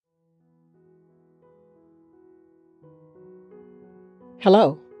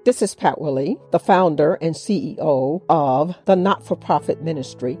Hello, this is Pat Willie, the founder and CEO of the not-for-profit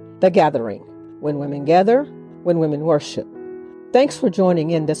ministry, The Gathering. When women gather, when women worship. Thanks for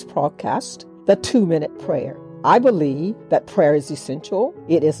joining in this podcast, The 2-Minute Prayer. I believe that prayer is essential,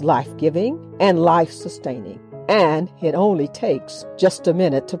 it is life-giving and life-sustaining, and it only takes just a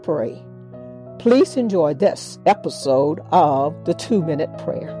minute to pray. Please enjoy this episode of The 2-Minute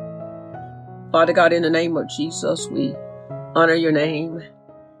Prayer. Father God, in the name of Jesus, we honor your name.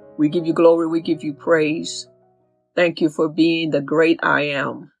 We give you glory. We give you praise. Thank you for being the great I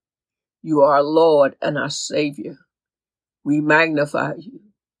am. You are our Lord and our Savior. We magnify you.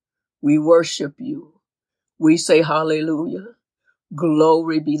 We worship you. We say hallelujah.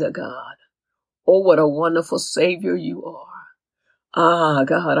 Glory be to God. Oh, what a wonderful Savior you are. Ah,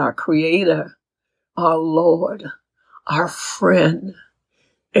 God, our Creator, our Lord, our friend.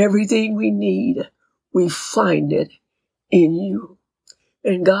 Everything we need, we find it in you.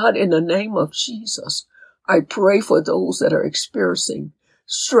 And God, in the name of Jesus, I pray for those that are experiencing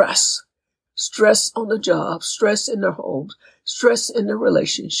stress on the job, stress in their homes, stress in their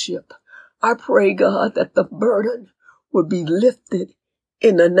relationship. I pray, God, that the burden would be lifted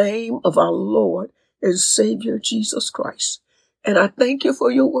in the name of our Lord and Savior Jesus Christ. And I thank you for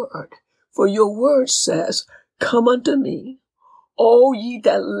your word. For your word says, come unto me, all ye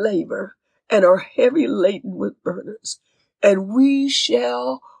that labor and are heavy laden with burdens, and we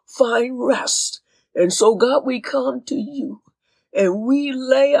shall find rest. And so, God, we come to you and we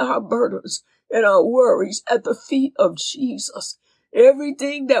lay our burdens and our worries at the feet of Jesus.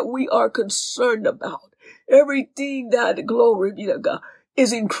 Everything that we are concerned about, everything that, glory be to God,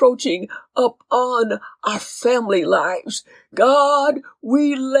 is encroaching upon our family lives. God,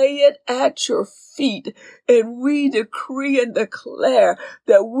 we lay it at your feet and we decree and declare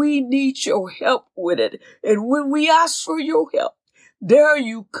that we need your help with it. And when we ask for your help, there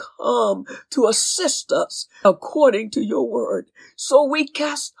you come to assist us according to your word. So we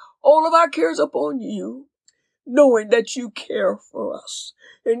cast all of our cares upon you, knowing that you care for us.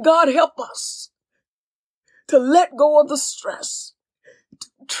 And God, help us to let go of the stress, to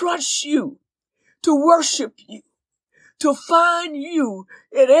trust you, to worship you, to find you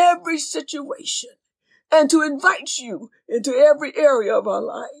in every situation, and to invite you into every area of our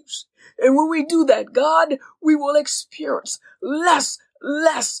lives. And when we do that, God, we will experience less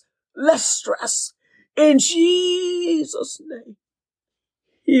stress. In Jesus' name,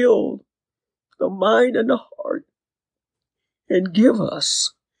 heal the mind and the heart and give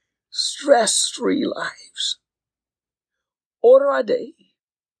us stress-free lives. Order our day,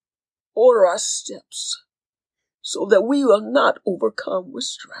 order our steps, so that we will not overcome with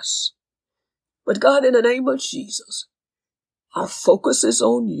stress. But God, in the name of Jesus, our focus is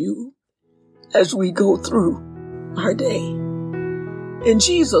on you as we go through our day. In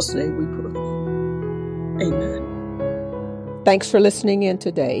Jesus' name we pray. Amen. Thanks for listening in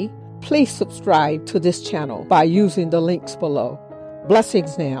today. Please subscribe to this channel by using the links below.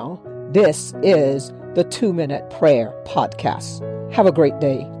 Blessings now. This is the 2-Minute Prayer Podcast. Have a great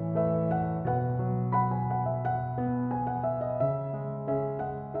day.